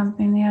reading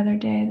something the other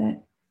day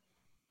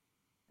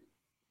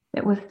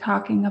that was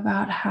talking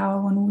about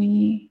how when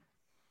we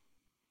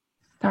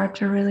start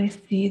to really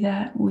see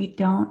that we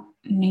don't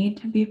need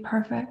to be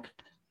perfect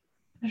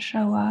to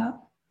show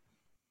up.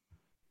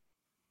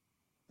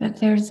 That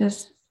there's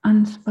this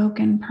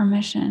unspoken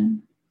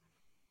permission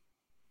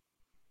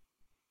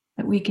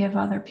that we give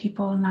other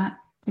people not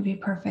to be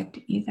perfect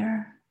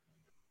either.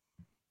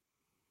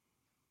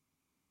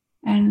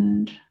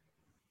 And,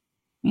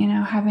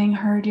 having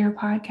heard your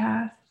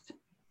podcast,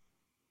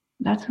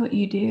 that's what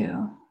you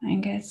do. I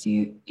guess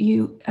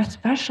you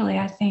especially,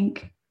 I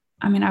think,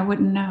 I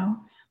wouldn't know,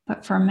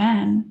 but for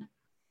men,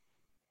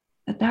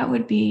 that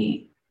would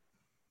be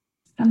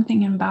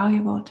something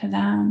invaluable to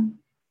them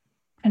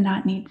to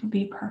not need to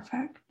be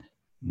perfect.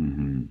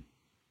 Mm-hmm.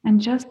 And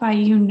just by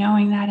you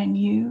knowing that in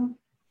you,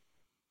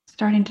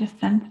 starting to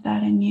sense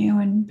that in you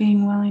and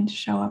being willing to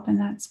show up in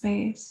that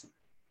space,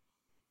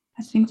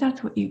 I think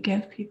that's what you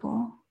give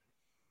people.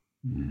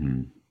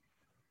 Mm-hmm.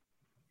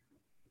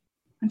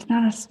 It's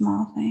not a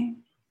small thing,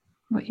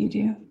 what you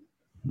do.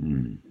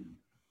 Mm.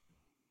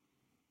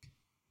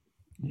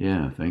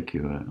 Yeah, thank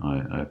you.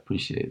 I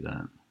appreciate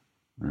that.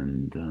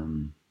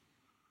 And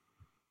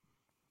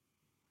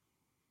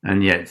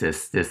yet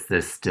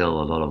there's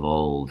still a lot of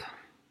old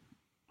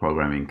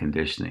programming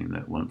conditioning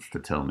that wants to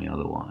tell me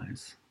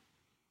otherwise.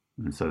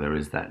 And so there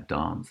is that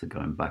dance of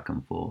going back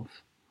and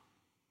forth.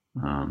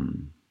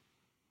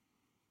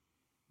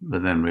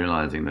 But then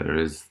realizing that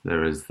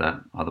there is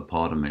that other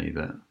part of me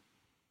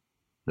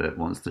that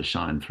wants to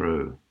shine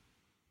through,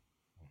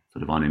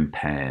 sort of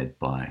unimpaired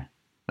by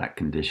that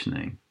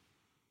conditioning.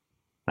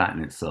 That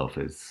in itself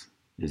is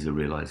a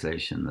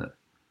realization that,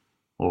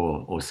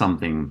 or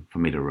something for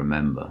me to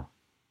remember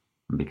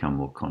and become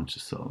more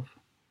conscious of.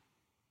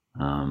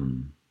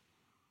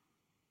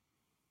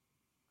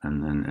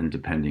 And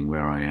depending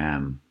where I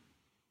am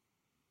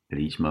at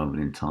each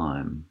moment in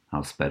time,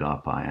 how sped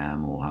up I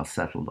am or how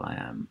settled I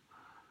am,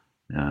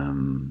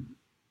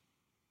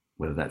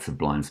 whether that's a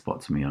blind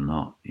spot to me or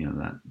not,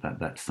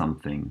 that's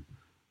something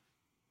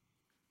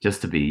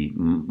just to be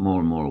more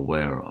and more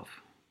aware of.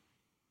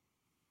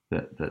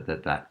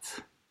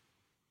 That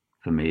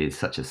for me is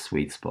such a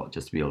sweet spot,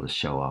 just to be able to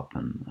show up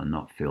and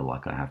not feel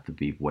like I have to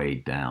be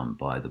weighed down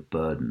by the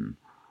burden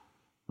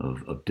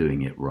of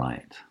doing it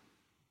right.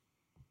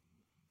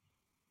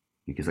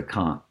 Because I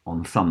can't,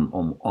 on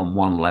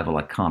one level,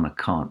 I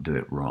can't do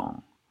it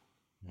wrong.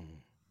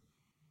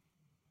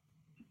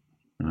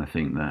 And I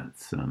think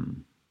that's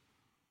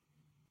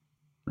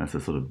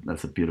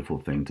a beautiful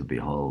thing to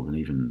behold. And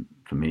even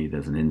for me,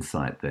 there's an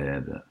insight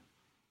there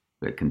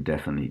that can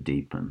definitely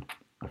deepen.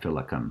 I feel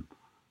like I'm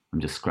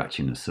just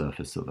scratching the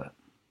surface of it.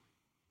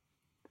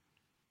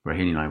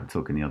 Rahini and I were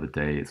talking the other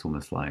day. It's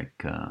almost like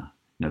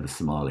the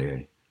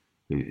sommelier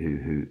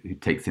who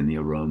takes in the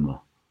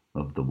aroma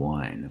of the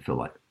wine. I feel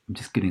like I'm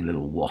just getting a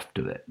little waft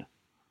of it.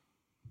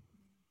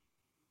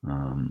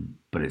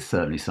 But it's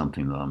certainly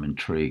something that I'm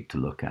intrigued to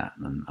look at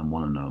and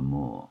want to know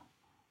more.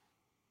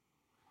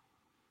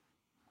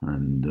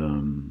 And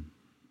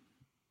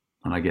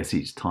I guess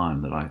each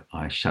time that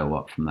I show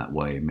up from that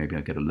way, maybe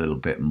I get a little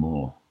bit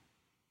more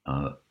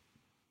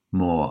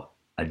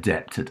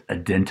adept at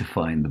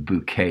identifying the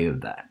bouquet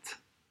of that.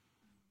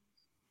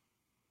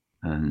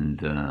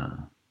 And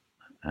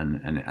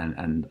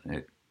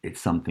it's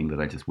something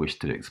that I just wish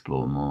to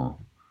explore more.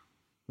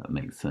 That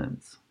makes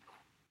sense.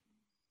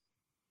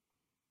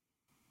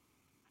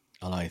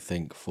 And I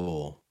think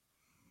for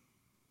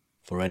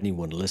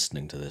anyone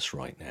listening to this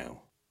right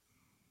now,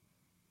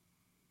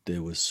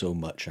 there was so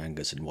much,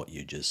 Angus, in what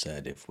you just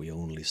said. If we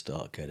only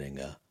start getting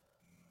a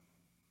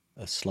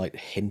slight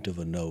hint of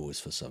a nose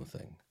for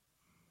something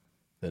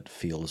that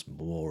feels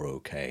more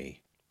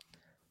okay,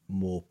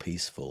 more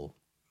peaceful,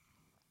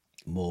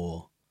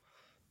 more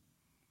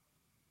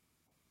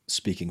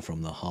speaking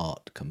from the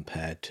heart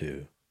compared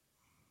to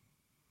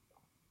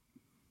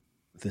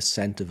the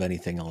scent of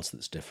anything else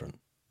that's different.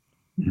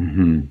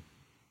 Mm-hmm.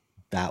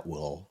 That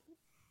will,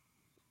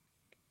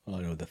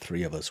 I know the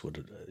three of us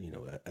would,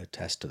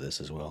 attest to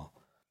this as well.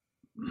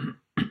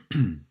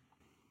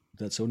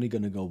 That's only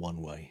going to go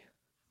one way.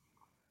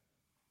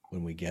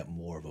 When we get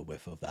more of a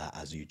whiff of that,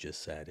 as you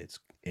just said, it's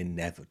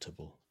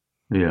inevitable.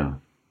 Yeah.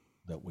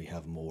 That we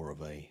have more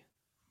of a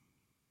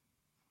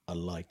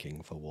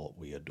liking for what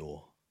we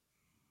adore.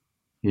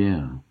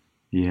 Yeah.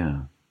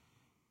 Yeah.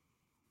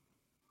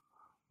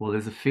 Well,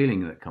 there's a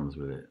feeling that comes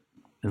with it,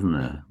 isn't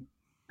there?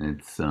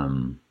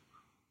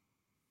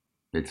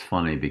 It's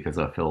funny because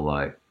I feel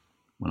like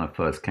when I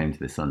first came to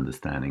this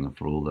understanding, and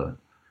for all the,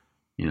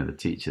 the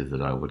teachers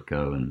that I would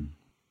go and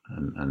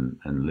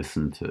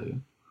listen to,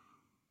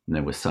 and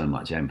there was so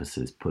much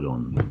emphasis put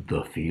on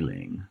the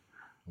feeling,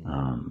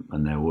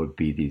 and there would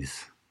be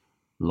these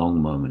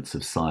long moments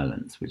of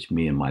silence, which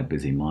me and my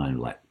busy mind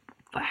were like,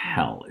 what the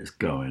hell is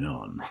going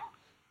on?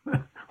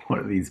 What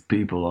are these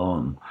people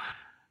on?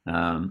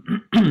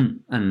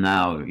 And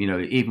now,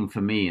 even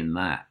for me in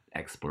that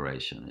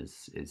exploration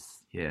is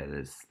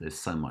there's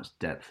so much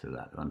depth to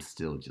that I'm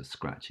still just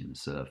scratching the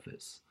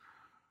surface.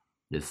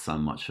 There's so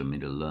much for me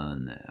to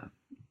learn there.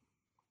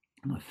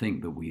 And I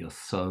think that we are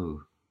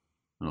so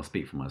and I'll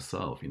speak for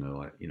myself,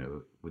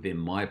 within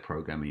my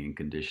programming and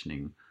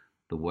conditioning,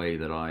 the way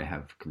that I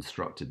have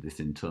constructed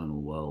this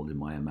internal world in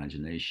my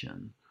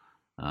imagination,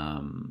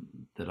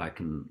 that I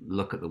can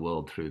look at the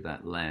world through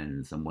that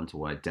lens and want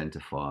to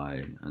identify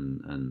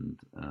and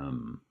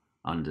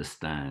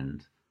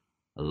understand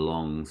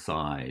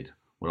alongside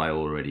what I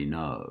already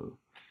know.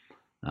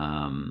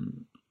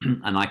 And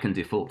I can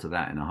default to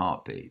that in a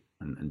heartbeat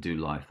and do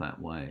life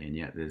that way. And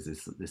yet there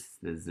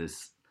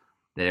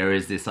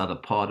is this other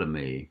part of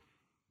me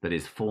that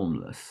is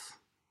formless,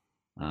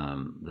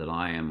 that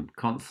I am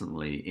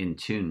constantly in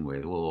tune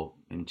with. Well,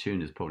 in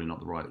tune is probably not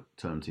the right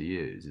term to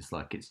use. It's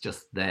like it's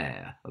just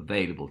there,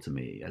 available to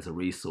me as a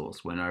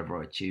resource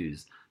whenever I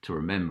choose to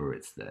remember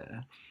it's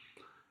there.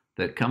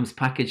 That comes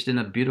packaged in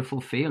a beautiful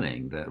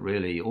feeling, that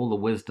really all the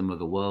wisdom of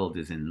the world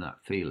is in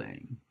that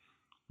feeling.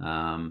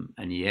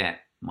 And yet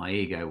my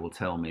ego will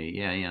tell me,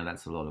 yeah,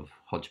 that's a lot of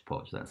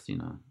hodgepodge. That's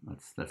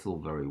all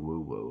very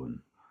woo-woo, and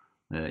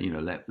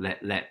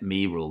let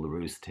me rule the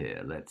roost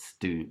here. Let's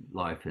do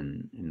life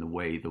in the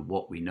way that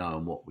what we know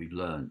and what we've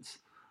learned,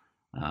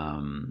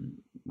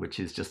 which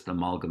is just an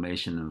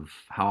amalgamation of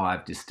how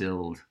I've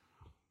distilled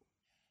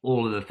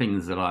all of the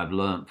things that I've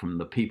learned from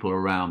the people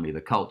around me,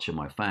 the culture,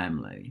 my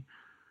family.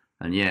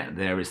 And yet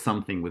there is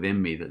something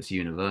within me that's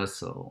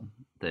universal,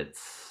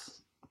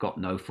 that's got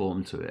no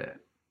form to it,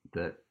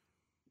 that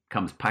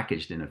comes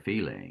packaged in a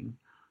feeling,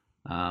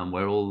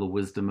 where all the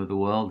wisdom of the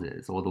world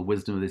is, or the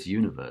wisdom of this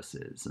universe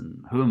is.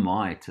 And who am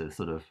I to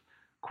sort of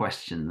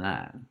question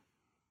that?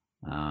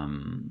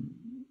 And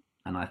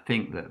I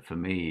think that for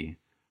me,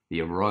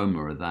 the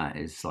aroma of that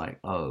is like,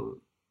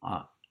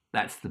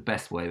 that's the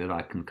best way that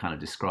I can kind of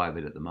describe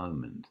it at the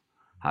moment.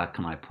 How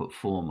can I put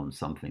form on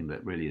something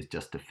that really is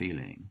just a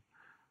feeling?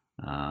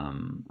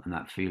 And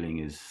that feeling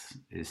is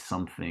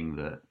something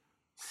that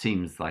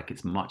seems like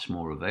it's much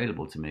more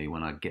available to me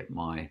when I get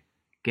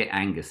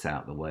Angus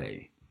out of the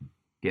way,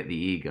 get the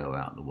ego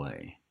out of the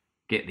way,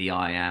 get the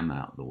I am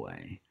out of the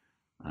way.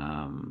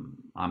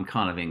 I'm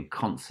kind of in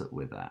concert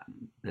with that.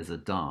 There's a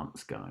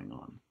dance going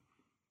on.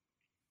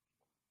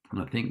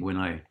 And I think when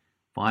I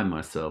find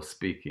myself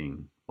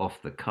speaking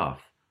off the cuff,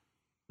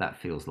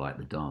 that feels like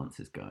the dance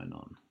is going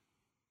on.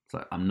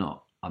 So I'm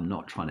not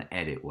trying to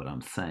edit what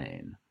I'm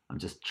saying. I'm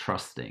just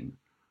trusting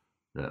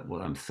that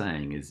what I'm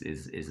saying is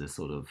a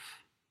sort of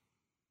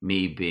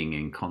me being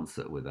in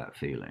concert with that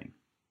feeling.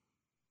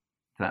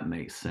 If that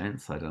makes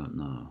sense, I don't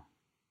know.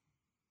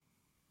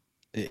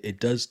 It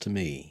does to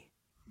me.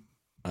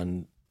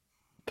 And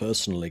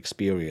personal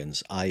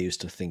experience, I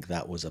used to think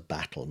that was a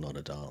battle, not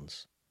a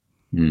dance.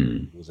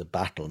 It was a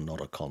battle,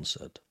 not a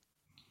concert.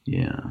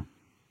 Yeah.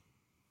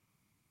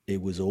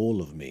 It was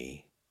all of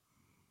me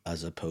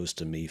as opposed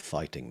to me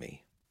fighting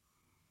me.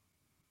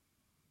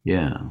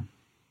 Yeah.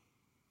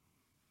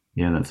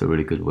 Yeah, that's a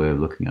really good way of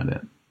looking at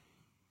it.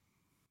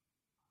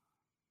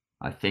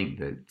 I think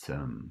that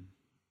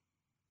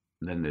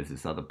then there's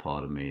this other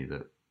part of me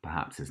that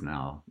perhaps is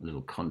now a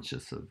little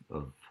conscious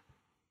of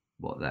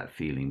what that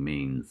feeling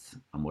means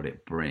and what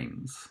it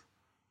brings.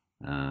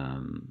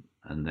 And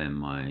then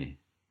my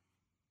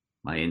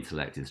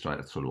intellect is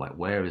trying to sort of like,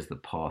 where is the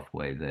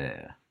pathway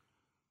there?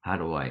 How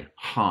do I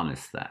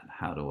harness that?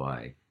 How do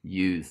I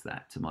use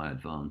that to my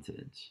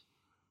advantage?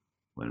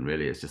 When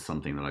really it's just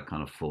something that I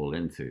kind of fall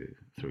into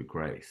through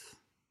grace.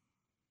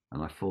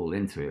 And I fall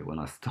into it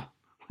when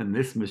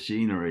this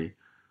machinery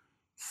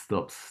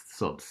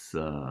stops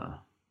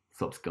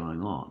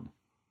going on.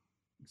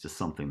 It's just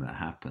something that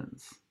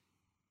happens.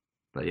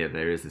 But yeah,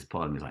 there is this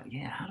part of me like,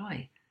 yeah, how do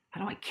I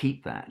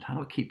keep that? How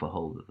do I keep a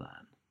hold of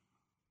that?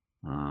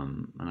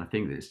 And I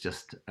think that it's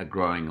just a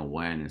growing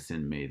awareness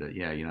in me that,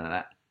 yeah,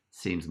 that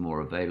seems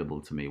more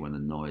available to me when the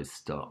noise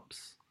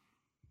stops.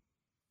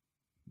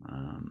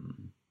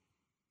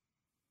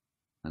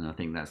 And I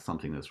think that's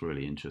something that's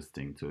really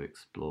interesting to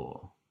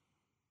explore.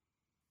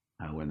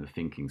 How when the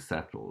thinking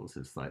settles,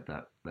 it's like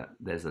that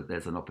there's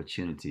an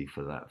opportunity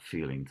for that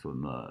feeling to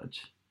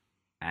emerge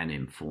and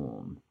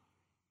inform,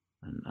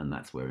 and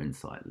that's where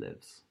insight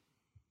lives.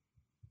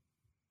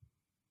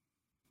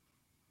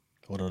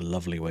 What a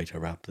lovely way to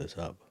wrap this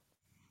up.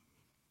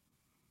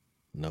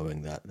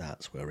 Knowing that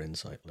that's where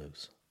insight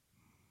lives.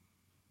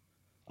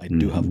 I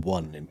do have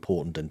one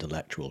important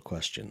intellectual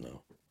question,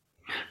 though.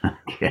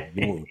 Okay.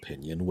 In your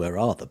opinion, where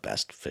are the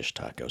best fish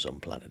tacos on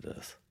planet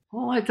Earth?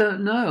 Well, I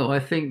don't know. I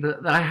think that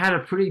I had a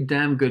pretty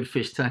damn good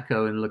fish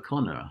taco in La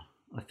Conner.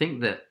 I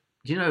think that,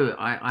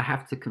 I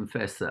have to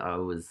confess that I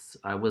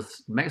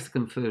was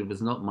Mexican food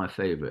was not my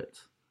favorite.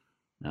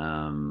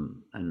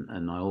 And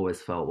I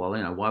always felt, well,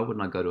 why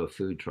wouldn't I go to a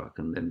food truck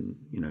and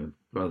then,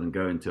 rather than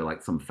go into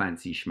like some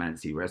fancy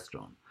schmancy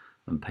restaurant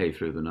and pay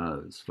through the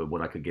nose for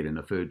what I could get in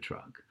a food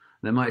truck.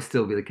 That might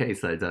still be the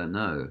case. I don't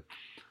know.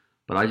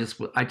 But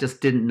I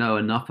just didn't know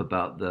enough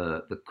about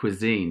the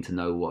cuisine to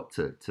know what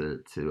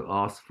to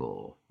ask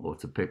for or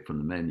to pick from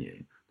the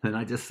menu. Then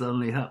I just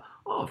suddenly thought,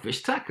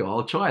 fish taco,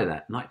 I'll try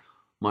that. And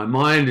my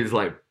mind is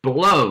like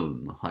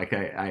blown. Like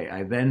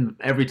I then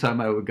every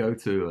time I would go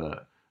to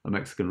a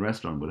Mexican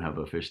restaurant would have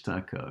a fish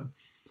taco.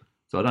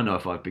 So I don't know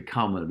if I've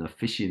become an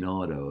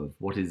aficionado of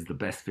what is the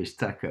best fish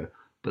taco,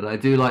 but I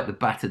do like the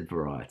battered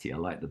variety. I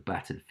like the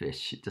battered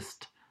fish. It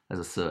just has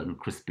a certain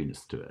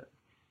crispiness to it.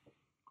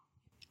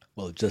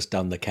 Well, just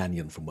down the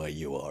canyon from where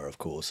you are, of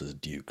course, is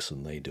Duke's,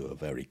 and they do a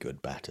very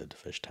good battered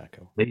fish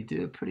taco. They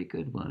do a pretty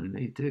good one.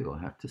 They do,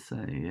 I have to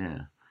say,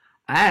 yeah.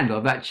 And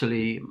I've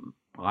actually,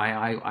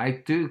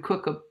 I do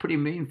cook a pretty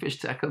mean fish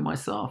taco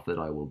myself that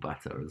I will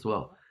batter as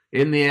well.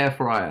 In the air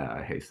fryer,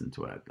 I hasten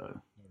to add,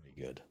 though.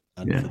 Very good.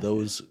 And for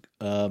those,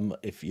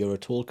 if you're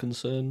at all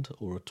concerned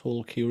or at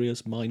all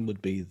curious, mine would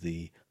be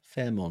the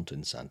Fairmont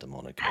in Santa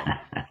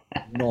Monica.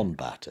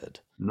 Non-battered.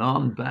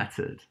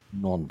 Non-battered.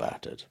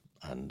 Non-battered.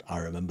 And I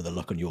remember the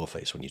look on your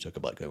face when you took a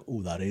bite going,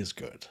 oh, that is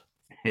good.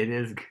 It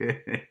is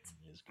good. It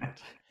is good.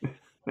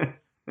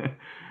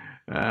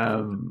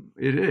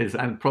 It is.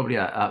 And probably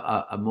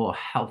a more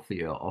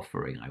healthier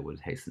offering, I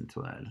would hasten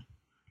to add.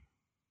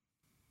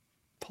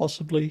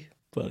 Possibly,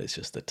 but it's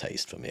just the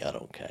taste for me. I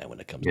don't care when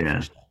it comes to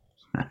fish tacos.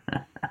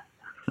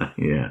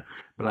 Yeah.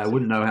 But I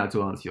wouldn't know how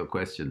to answer your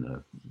question,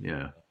 though.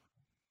 Yeah.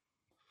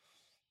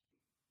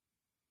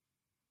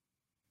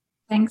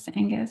 Thanks,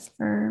 Angus,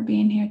 for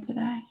being here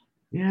today.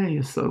 Yeah,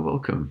 you're so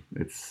welcome.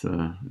 It's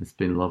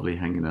been lovely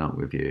hanging out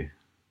with you,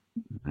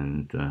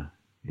 and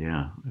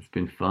yeah, it's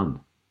been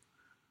fun.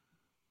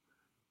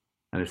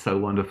 And it's so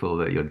wonderful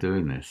that you're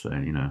doing this.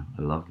 You know,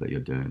 I love that you're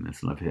doing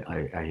this, and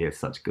I hear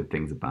such good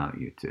things about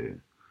you too.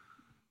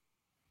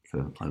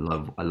 So I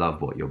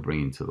love what you're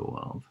bringing to the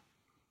world.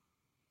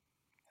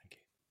 Thank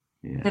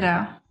you. Yeah.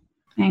 Ditto,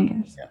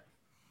 Angus.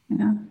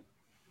 Yeah.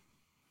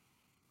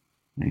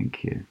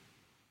 Thank you.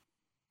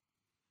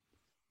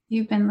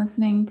 You've been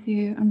listening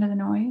to Under the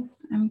Noise.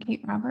 I'm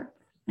Kate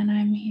Roberts, and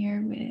I'm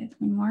here with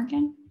Win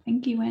Morgan.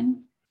 Thank you,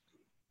 Win.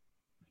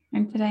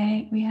 And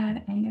today we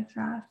had Angus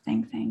Ross.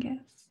 Thanks,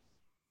 Angus.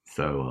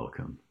 So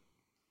welcome.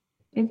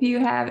 If you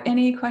have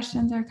any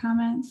questions or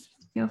comments,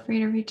 feel free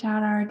to reach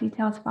out. Our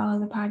details follow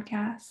the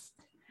podcast.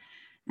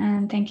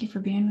 And thank you for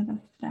being with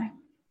us today.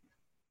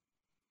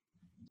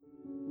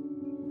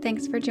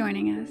 Thanks for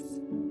joining us.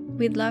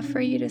 We'd love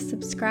for you to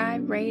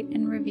subscribe, rate,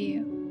 and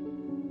review.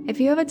 If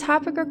you have a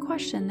topic or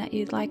question that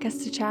you'd like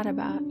us to chat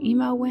about,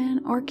 email Win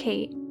or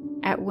Kate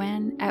at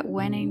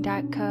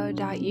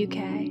win@winning.co.uk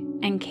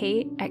and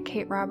Kate at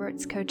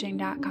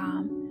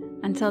katerobertscoaching.com.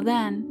 Until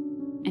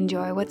then,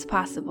 enjoy what's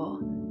possible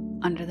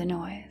under the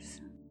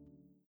noise.